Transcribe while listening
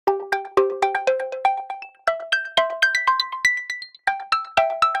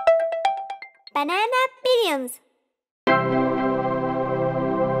Banana Billions.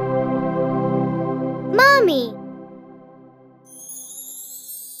 Mommy.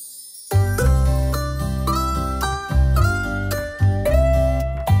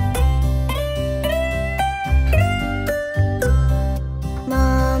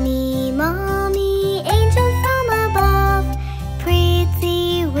 Mommy, mommy, angel from above,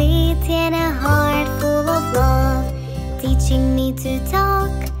 pretty, witty, and a heart full of love, teaching me to talk,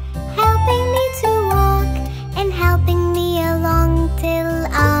 helping me to walk, and helping me along till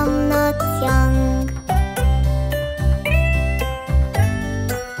I'm not young.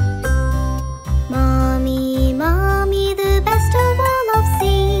 Mommy, mommy, the best of all I've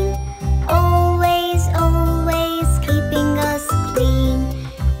seen, always, always keeping us clean,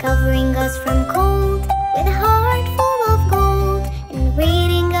 covering us from cold with a heart full of gold, and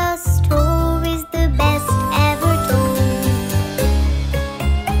reading us stories the best ever told.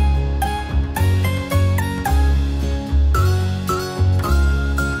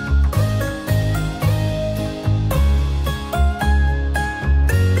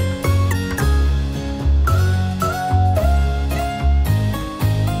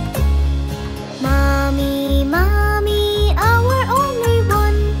 Mommy, mommy, our only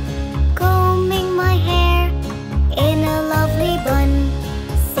one, combing my hair in a lovely bun,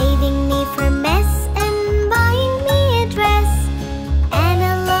 saving me from mess and buying me a dress and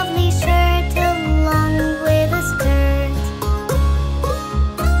a lovely shirt along with a skirt.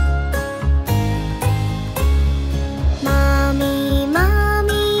 Mommy,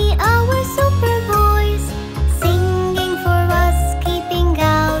 mommy, our super voice, singing for us, keeping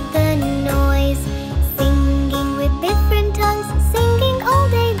out the noise, singing with different tongues, singing all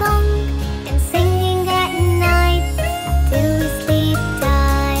day long, and singing at night till we sleep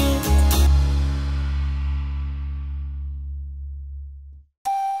tight.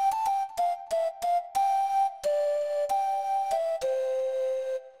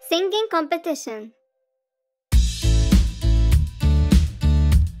 Singing competition.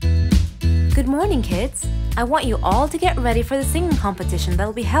 Good morning, kids. I want you all to get ready for the singing competition that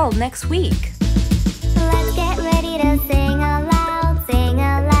will be held next week. Let's get ready to sing aloud, sing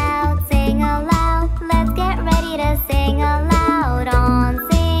aloud, sing aloud. Let's get ready to sing aloud on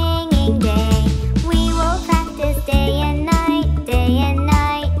singing day. We will practice day and night, day and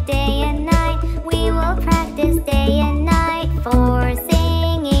night, day and night. We will practice day and night for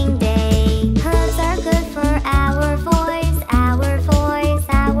singing day. Herbs are good for our voice, our voice,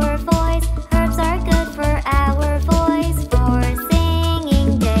 our voice. Herbs are good for our voice for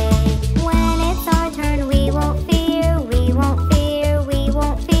singing day. When it's our turn, we won't fear, we won't fear, we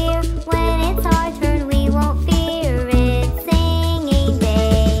won't fear. When it's our turn, we won't fear, it's singing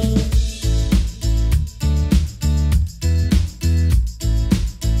day.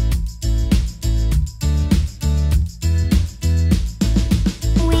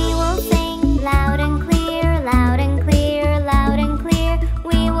 We will sing loud and clear, loud and clear, loud and clear.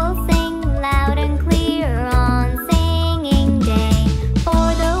 We will sing loud and clear on singing day.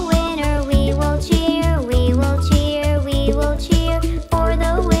 For the winner we will cheer, we will cheer, we will cheer. For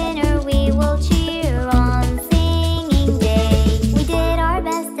the winner we will cheer on singing day. We did our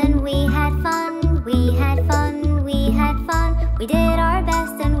best and we had fun, we had fun, we had fun. We did our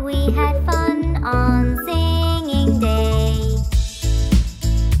best and we had fun on singing day.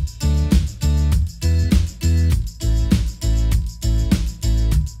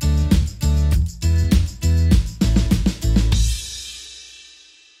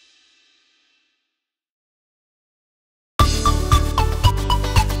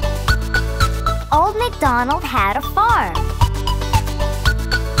 Old MacDonald had a farm.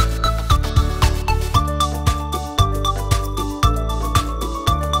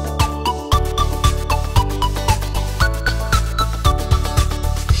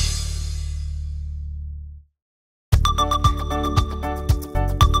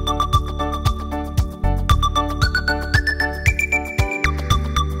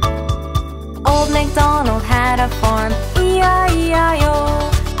 Old MacDonald had a farm, E-I-E-I-O.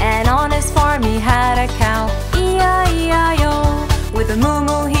 And on his farm he had a cow, E-I-E-I-O. With a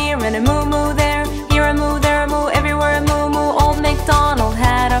moo-moo here and a moo-moo there, here a moo, there a moo, everywhere a moo-moo. Old MacDonald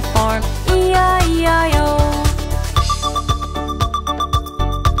had a farm, E-I-E-I-O.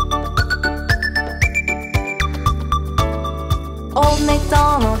 Old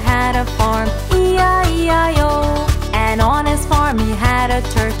MacDonald had a farm, E-I-E-I-O. And on his farm he had a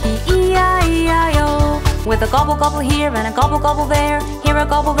turkey, E-I-E-I-O. With a gobble gobble here and a gobble gobble there, here a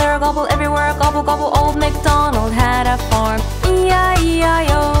gobble, there a gobble, everywhere a gobble gobble. Old MacDonald had a farm,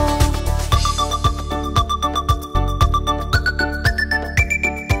 E-I-E-I-O.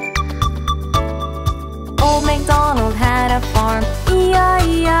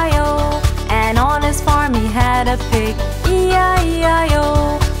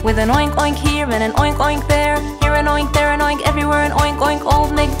 an oink oink here and an oink oink there. Here an oink, there an oink, everywhere an oink oink.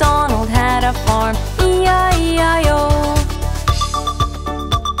 Old MacDonald had a farm, E-I-E-I-O.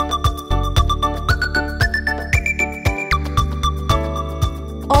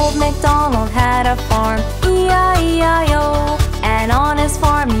 Old MacDonald had a farm, E-I-E-I-O. And on his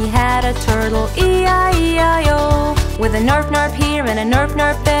farm he had a turtle, E-I-E-I-O. With a nerp nerp here and a nerp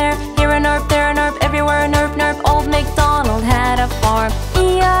nerp there. Here a nerp, there a nerp, everywhere a nerp nerp. Old MacDonald had a farm,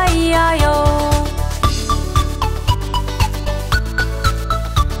 E-I-E-I-O.